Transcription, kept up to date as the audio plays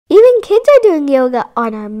kids are doing yoga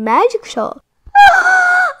on our magic show. What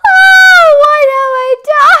have I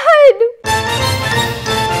done?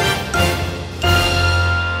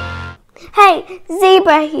 Hey,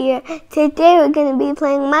 Zebra here. Today we're going to be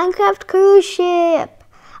playing Minecraft Cruise Ship.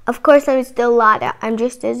 Of course, I'm still Lada. I'm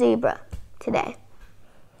just a zebra today.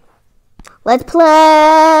 Let's play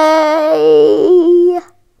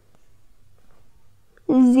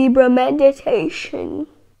Zebra Meditation.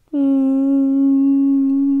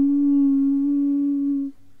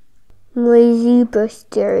 My zebra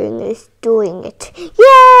steering is doing it.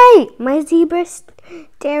 Yay! My zebra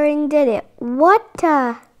steering did it. What?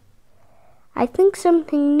 I think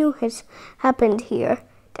something new has happened here.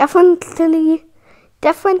 Definitely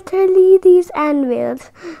these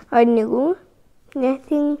anvils are new.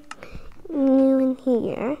 Nothing new in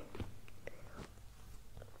here.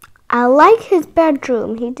 I like his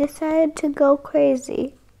bedroom. He decided to go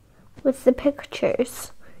crazy with the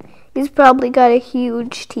pictures. He's probably got a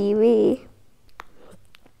huge TV.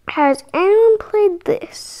 Has anyone played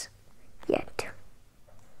this yet?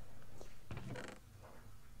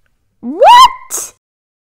 What?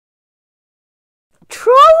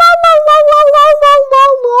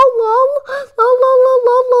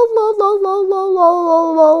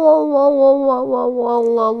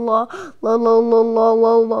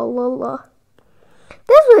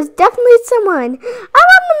 This was definitely someone. I'm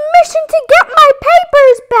on a mission to get my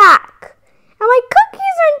papers back. And my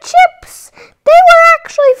cookies and chips, they were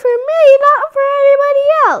actually for me, not for anybody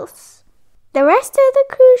else. The rest of the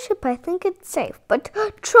cruise ship, I think it's safe, but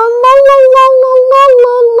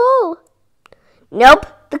nope,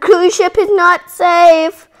 the cruise ship is not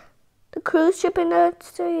safe. The cruise ship is not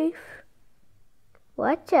safe.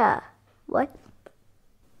 What?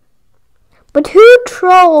 But who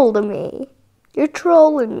trolled me? You're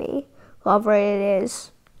trolling me, whoever it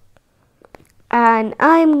is. And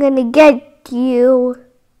I'm gonna get you.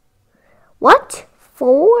 What?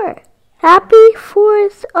 Happy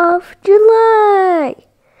 4th of July.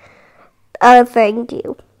 Thank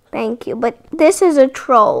you. But this is a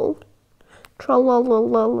troll. Well,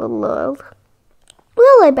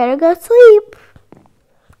 I better go sleep,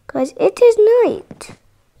 'cause it is night.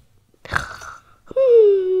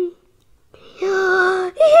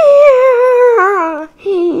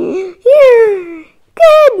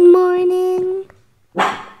 Good morning.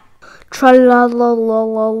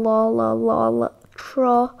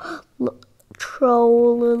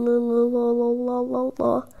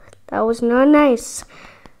 That was not nice.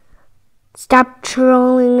 Stop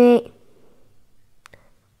trolling me.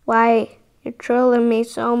 Why? You're trolling me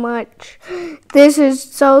so much. This is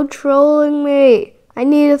so trolling me. I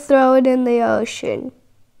need to throw it in the ocean.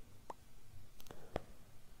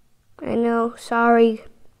 I know, sorry,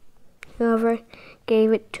 whoever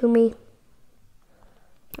gave it to me.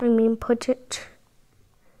 I mean, put it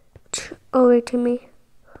over to me.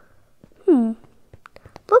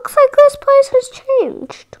 Looks like this place has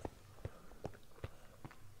changed.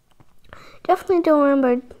 Definitely don't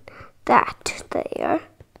remember that there.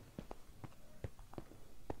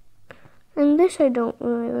 And this I don't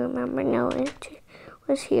really remember. No, it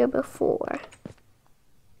was here before.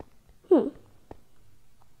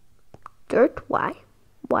 Dirt? Why?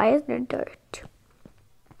 Why is there dirt?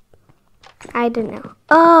 I don't know.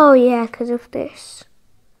 Oh, yeah, because of this.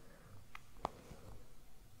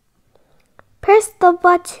 Press the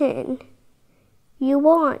button you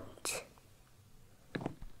want.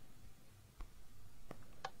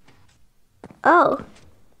 Oh.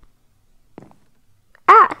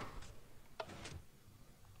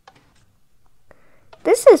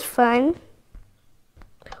 This is fun.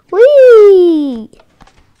 Whee!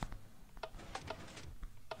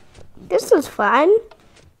 This is fun.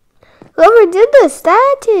 Whoever did this,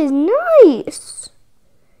 that is nice.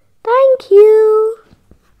 Thank you.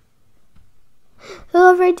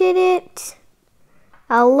 Whoever did it,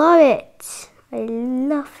 I love it. I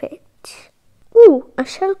love it. Ooh, a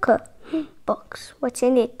shulker box. What's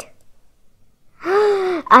in it?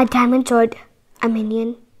 A diamond sword, a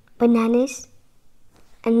minion, bananas,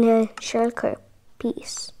 and a shulker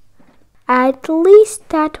piece. At least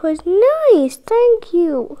that was nice. Thank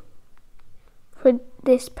you for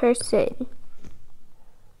this person.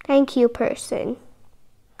 Thank you, person.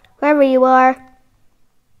 Wherever you are.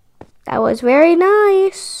 That was very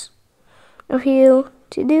nice of you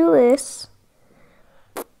to do this.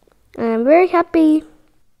 And I'm very happy.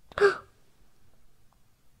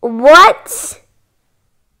 What?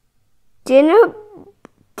 Dinner?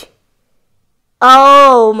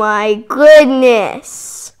 Oh my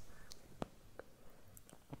goodness.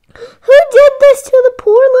 Who did this to the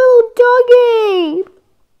poor little doggy?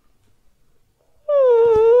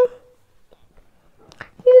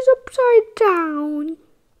 down.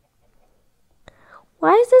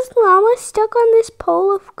 Why is this llama stuck on this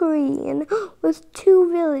pole of green with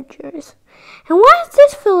 2 villagers? And why is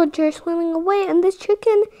this villager swimming away and this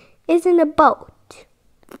chicken is in a boat?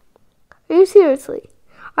 Are you seriously?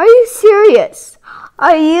 Are you serious?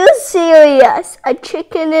 Are you serious? A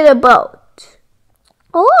chicken in a boat.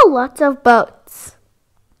 Oh, lots of boats.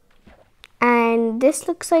 And this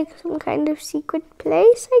looks like some kind of secret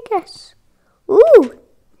place, I guess. Ooh,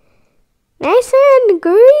 nice and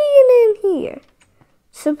green in here.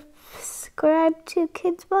 Subscribe to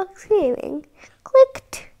KidsBox Gaming.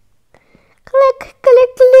 Clicked. Click,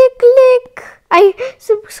 click, click, click. I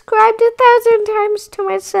subscribed 1,000 times to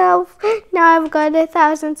myself. Now I've got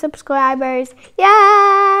 1,000 subscribers.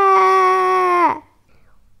 Yeah!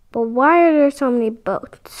 But why are there so many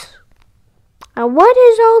boats? And what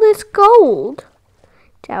is all this gold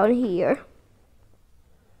down here?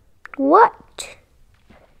 What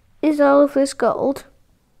is all of this gold?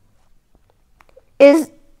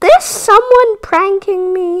 Is this someone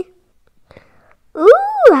pranking me?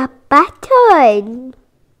 Ooh, a button.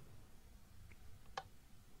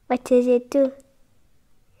 What does it do?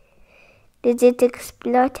 Does it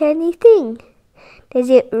explode anything? Does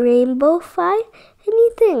it rainbow fly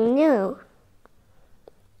anything? No.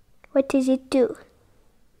 What does it do?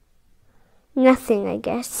 Nothing, I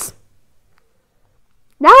guess.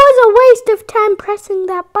 That was a waste of time pressing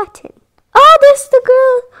that button. Oh, this is the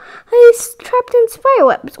girl who's trapped in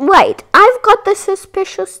spiderwebs. Wait, I've got the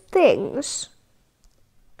suspicious things.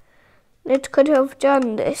 It could have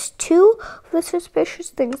done this. 2 of the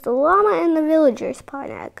suspicious things, the llama and the villager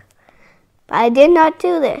spawn egg. But I did not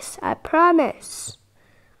do this, I promise.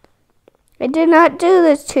 I did not do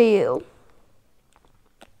this to you.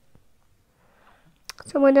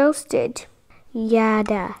 Someone else did.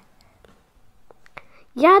 Yada.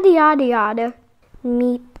 Yada, yada, yada.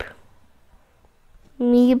 Meep.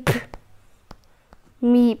 Meep.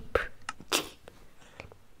 Meep.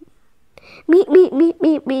 Meep, meep, meep,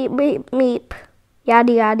 meep, meep, meep, meep.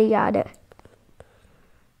 Yada, yada, yada.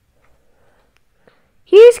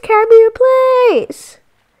 Here's Cameo Place.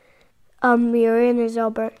 You're in a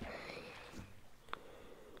zombie.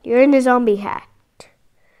 You're in a zombie hat.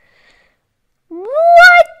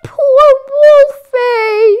 What? Poor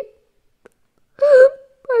Wolfie!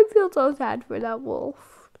 I feel so sad for that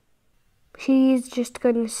wolf. She's just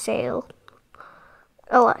gonna sail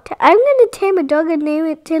a lot. I'm gonna tame a dog and name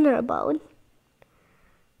it Dinnerbone.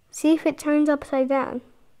 See if it turns upside down.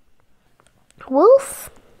 Wolf?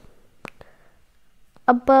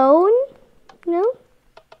 A bone? No?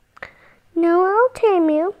 No, I'll tame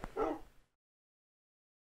you.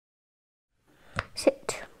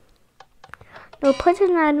 Sit. No, put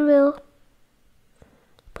an anvil.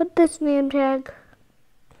 Put this name tag.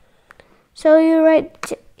 So you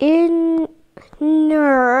write dinner,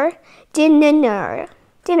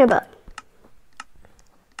 Dinnerbone.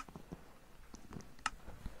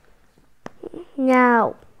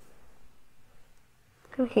 Now,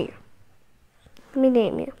 come here. Let me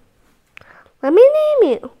name you. Let me name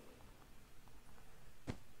you.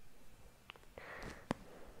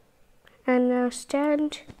 And now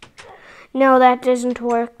stand. No, that doesn't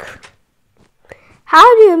work.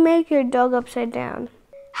 How do you make your dog upside down?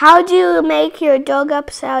 How do you make your dog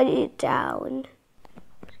upside down?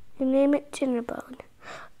 You name it Dinnerbone.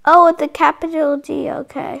 Oh, with the capital D,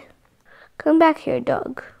 okay. Come back here,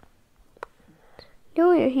 dog.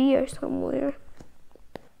 No, you're here somewhere.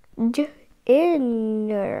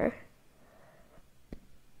 Inner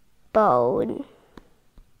bone.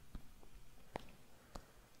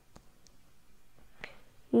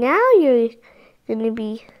 Now you're gonna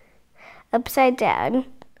be upside down.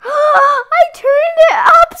 I turned it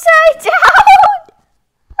upside down!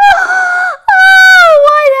 Oh,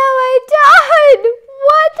 what have I done?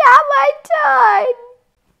 What have I done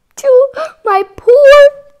to my poor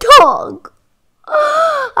dog?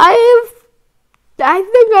 I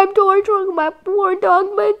think I'm torturing my poor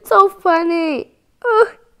dog, but it's so funny.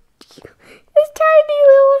 His tiny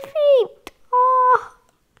little feet. Oh,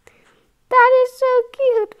 that is so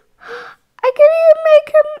cute. I can even make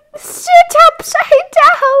him sit upside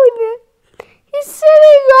down. He's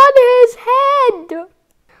sitting on his head.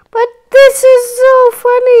 But this is so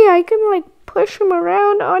funny. I can like push him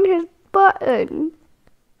around on his button.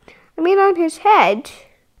 I mean on his head.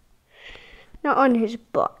 Not on his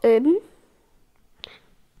button.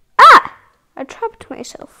 Ah! I trapped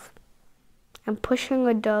myself. I'm pushing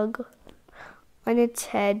a dog on its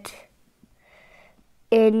head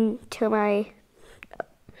into my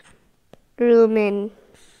room and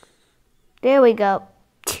there we go.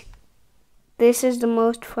 This is the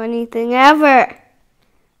most funny thing ever.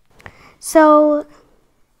 So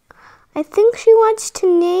I think she wants to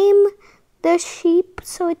name the sheep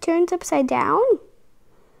so it turns upside down.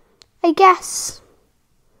 I guess.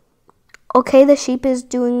 Okay, the sheep is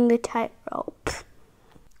doing the tightrope.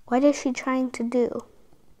 What is she trying to do?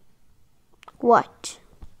 What?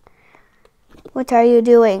 What are you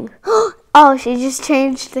doing? Oh, she just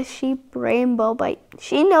changed the sheep rainbow, but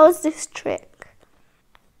she knows this trick.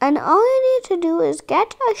 And all you need to do is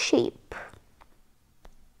get a sheep.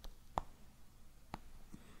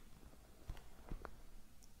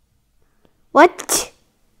 What?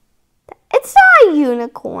 It's not a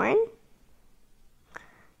unicorn.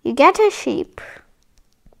 You get a sheep.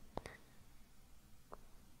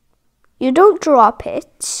 You don't drop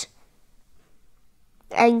it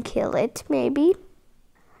and kill it, maybe.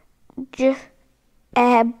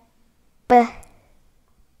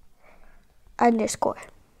 Underscore.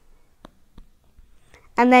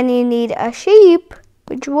 And then you need a sheep,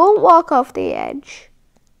 which won't walk off the edge.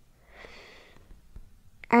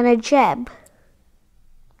 And a jeb.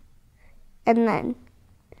 And then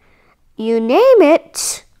you name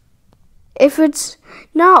it if it's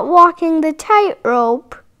not walking the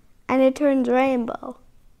tightrope and it turns rainbow.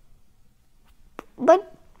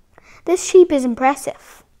 But this sheep is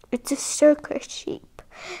impressive. It's a circus sheep.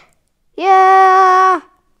 Yeah!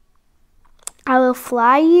 I will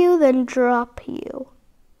fly you, then drop you.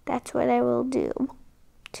 That's what I will do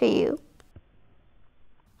to you.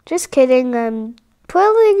 Just kidding, I'm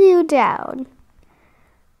pulling you down.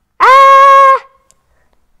 Ah!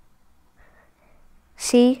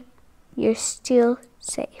 See? You're still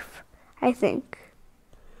safe, I think.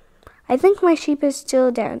 I think my sheep is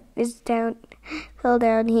still down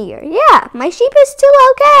here. Yeah, my sheep is still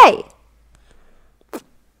okay.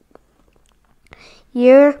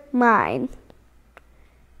 You're mine.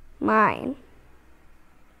 Mine.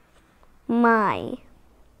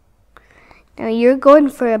 Now you're going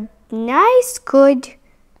for a nice, good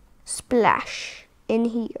splash in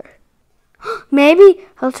here. Maybe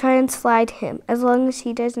I'll try and slide him as long as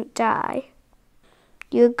he doesn't die.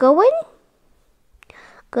 You're going?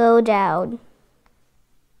 Go down.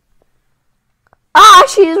 Ah,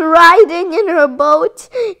 she's riding in her boat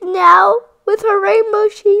now with her rainbow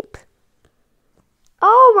sheep.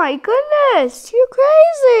 Oh my goodness, you're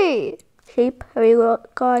crazy. Sheep, have you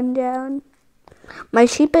gone down? My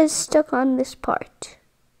sheep is stuck on this part.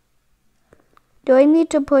 Do I need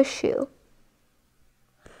to push you?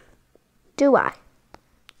 Do I?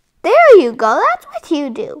 There you go, that's what you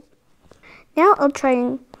do. Now I'll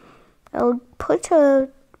put a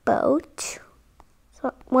boat.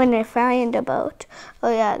 So when I find a boat,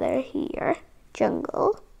 oh yeah, they're here.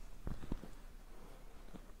 Jungle.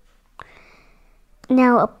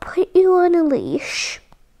 Now I'll put you on a leash.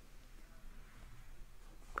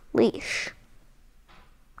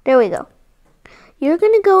 There we go. You're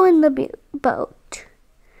gonna go in the boat.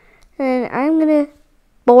 And I'm gonna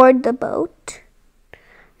board the boat.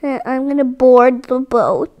 And I'm gonna board the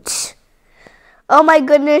boat. Oh my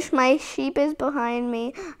goodness, my sheep is behind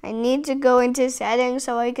me. I need to go into settings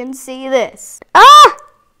so I can see this. Ah!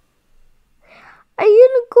 A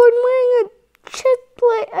unicorn wearing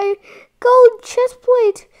a gold chest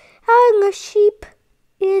plate, having a sheep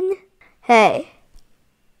in. Hey,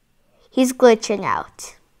 he's glitching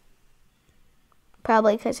out.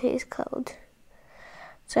 Probably because he's cold.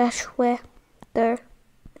 Slash weather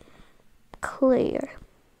clear.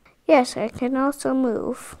 Yes, I can also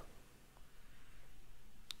move.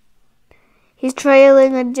 He's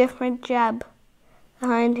trailing a different jab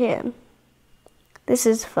behind him. This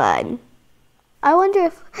is fun. I wonder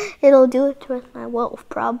if it'll do it with my wolf,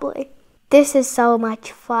 probably. This is so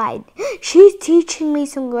much fun. She's teaching me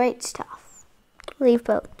some great stuff. Leave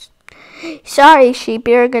boats. Sorry, sheep,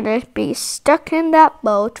 you're gonna be stuck in that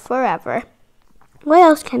boat forever. What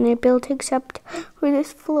else can I build except for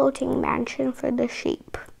this floating mansion for the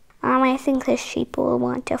sheep? I think the sheep will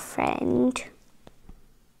want a friend.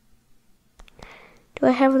 Do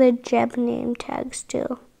I have the Jeb name tag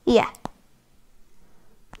still? Yeah.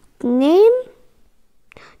 Name?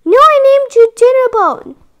 No, I named you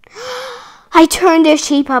Dinnerbone. I turned a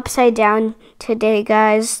sheep upside down today,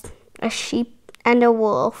 guys. A sheep and a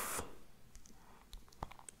wolf.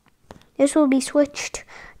 This will be switched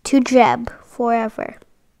to Jeb forever.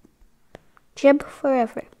 Jeb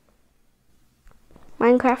forever.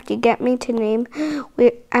 Minecraft, you get me to name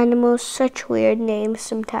weird animals such weird names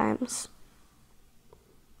sometimes.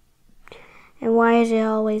 And why is it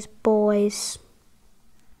always boys?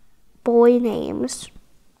 Boy names.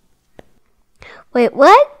 Wait,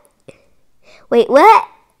 what? Wait, what?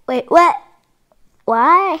 Wait, what?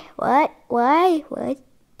 Why? What? Why? What?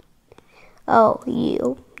 Oh,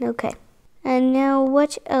 you. Okay. And now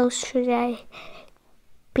what else should I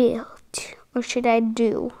build? Or should I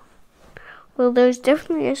do? Well, there's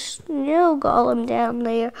definitely a snow golem down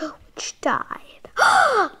there which died.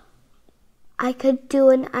 I could do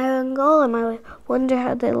an iron golem. I wonder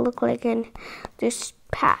how they look like in this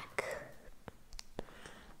pack.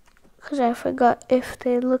 Because I forgot if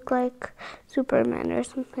they look like Superman or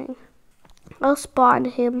something. I'll spawn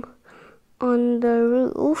him on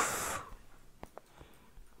the roof.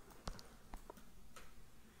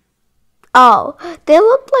 Oh, they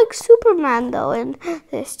look like Superman though in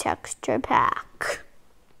this texture pack.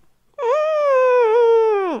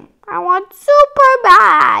 I want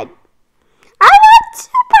Superman. I want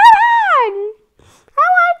Superman. I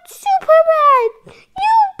want Superman.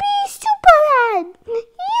 You be Superman.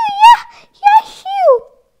 Yes, you.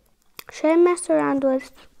 Should I mess around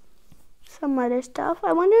with some other stuff?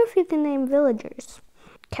 I wonder if you can name villagers.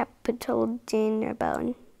 Capital Dinner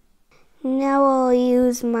Bone. Now I'll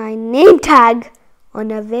use my name tag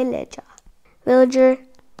on a villager. Villager,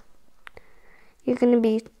 you're gonna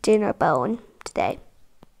be Dinner Bone today.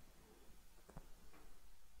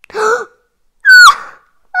 Oh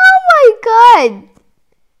my god!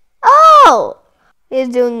 Oh! He's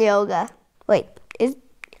doing yoga. Wait,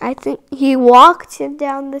 I think he walked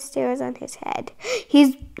down the stairs on his head.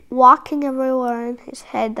 He's walking everywhere on his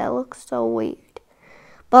head. That looks so weird.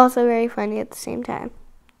 But also very funny at the same time.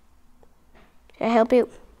 Can I help you?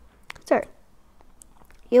 Sir.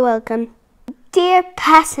 You're welcome. Dear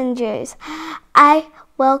passengers, I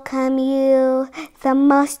welcome you, the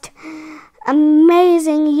most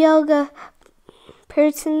amazing yoga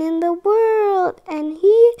person in the world. And he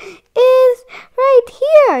is right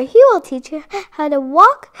here. He will teach you how to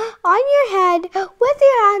walk on your head with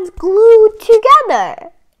your hands glued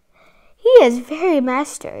together. He is very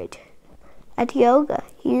mastered at yoga.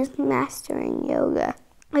 He is mastering yoga.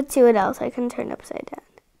 Let's see what else I can turn upside down.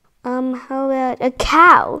 How about a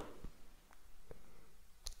cow?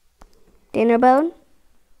 Dinner bone?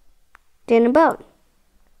 Dinner bone.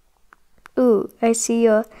 Ooh, I see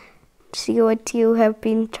what you have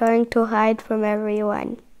been trying to hide from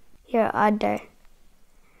everyone. Your udder.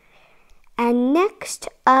 And next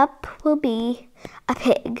up will be a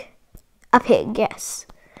pig. A pig, yes.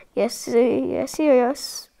 Yes,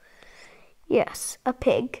 a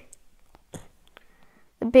pig.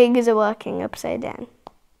 The pig is walking upside down.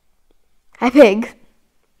 Hi, pig.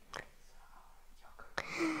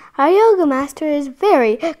 Our yoga master is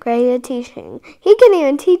very great at teaching. He can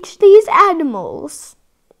even teach these animals.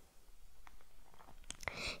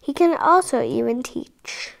 He can also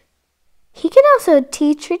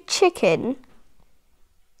teach a chicken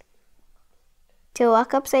to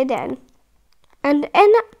walk upside down. And a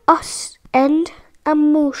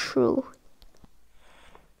mushroom.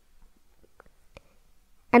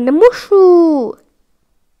 And a mushroom.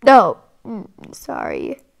 No,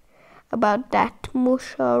 sorry about that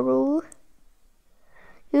mushroom.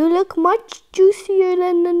 You look much juicier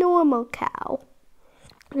than the normal cow.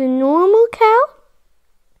 The normal cow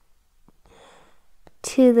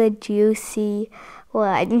to the juicy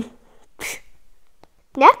one.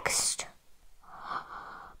 Next,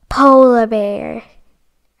 polar bear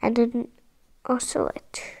and an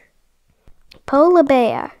ocelot. Polar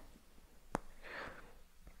bear.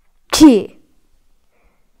 Gee.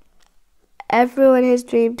 Everyone has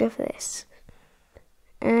dreamed of this.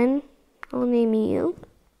 And I'll name you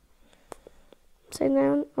upside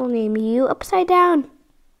down. I'll name you upside down.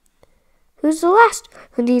 Who's the last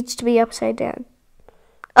who needs to be upside down?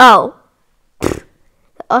 Oh. The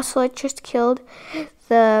ocelot just killed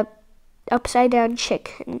the upside down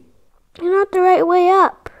chicken. You're not the right way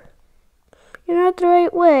up. You're not the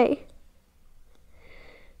right way.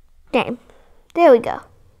 Damn. There we go.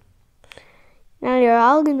 Now you're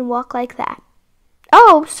all going to walk like that.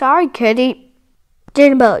 Oh, sorry, kitty.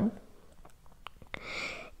 Dinner bone.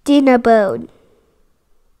 Dinner bone.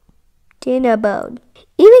 Dinner bone.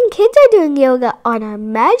 Even kids are doing yoga on our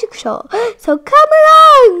magic show. So come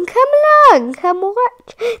along, come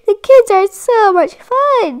watch. The kids are so much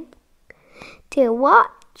fun to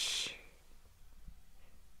watch.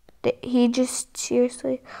 He just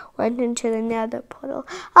seriously went into the nether portal.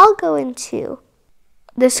 I'll go in too.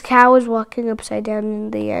 This cow is walking upside down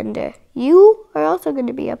in the ender. You are also going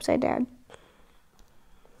to be upside down.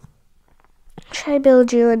 Should I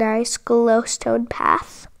build you a nice glowstone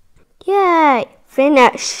path? Yay!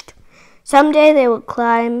 Finished. Someday they will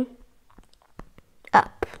climb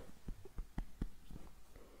up.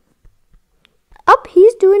 Up,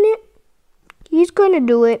 he's doing it. He's going to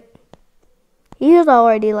do it. He is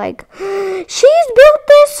already like, she's built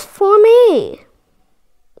this for me.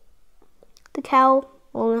 The cow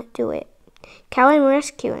will not do it. Kawaii, I'm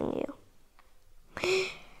rescuing you.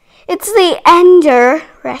 It's the Ender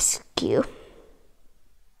rescue.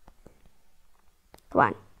 Come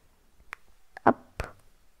on.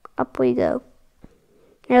 Up we go.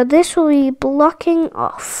 Now this will be blocking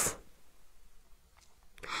off.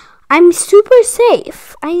 I'm super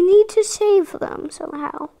safe. I need to save them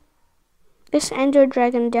somehow. This Ender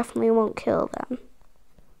Dragon definitely won't kill them.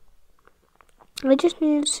 I just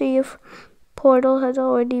need to see if portal has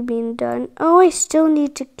already been done. Oh, I still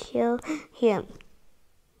need to kill him.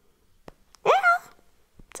 Yeah,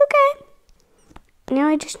 it's okay. Now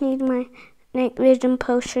I just need my night vision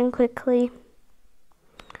potion quickly.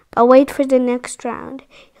 I'll wait for the next round.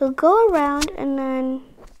 He'll go around and then...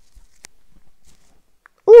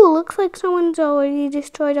 Ooh, looks like someone's already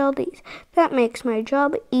destroyed all these. That makes my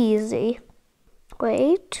job easy.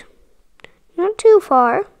 Wait. Not too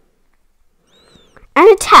far.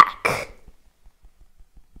 And attack.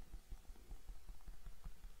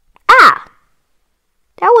 Ah!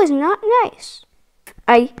 That was not nice.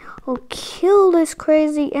 I will kill this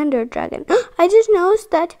crazy Ender Dragon. I just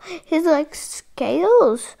noticed that his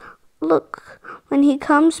scales look when he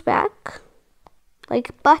comes back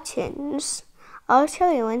like buttons. I'll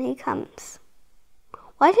show you when he comes.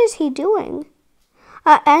 What is he doing?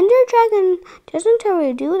 Ender Dragon doesn't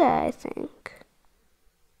ever do that, I think.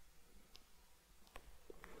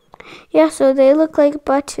 Yeah, so they look like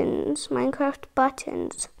buttons, Minecraft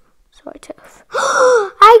buttons, sort of.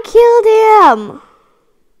 I killed him!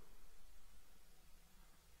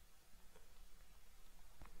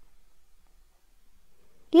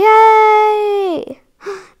 Yay!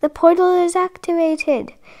 The portal is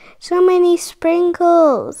activated. So many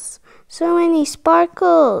sprinkles. So many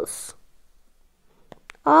sparkles.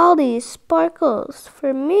 All these sparkles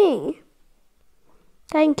for me.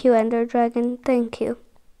 Thank you, Ender Dragon. Thank you.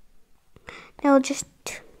 Now just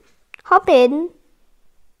hop in.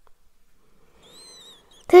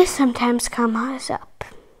 This sometimes comes up.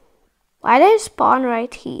 Why did it spawn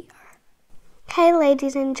right here? Okay,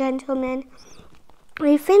 ladies and gentlemen.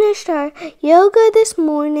 We finished our yoga this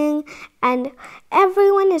morning and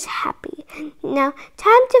everyone is happy. Now,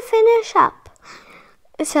 time to finish up.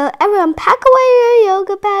 So everyone pack away your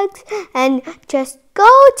yoga bags and just go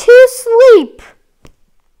to sleep.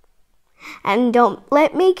 And don't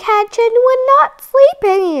let me catch anyone not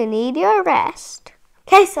sleeping. You need your rest.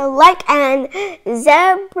 Okay, so like and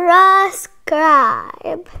subscribe.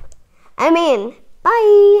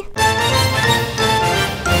 Bye.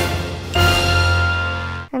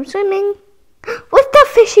 I'm swimming with the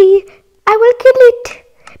fishy. I will kill it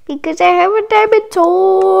because I have a diamond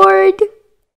sword.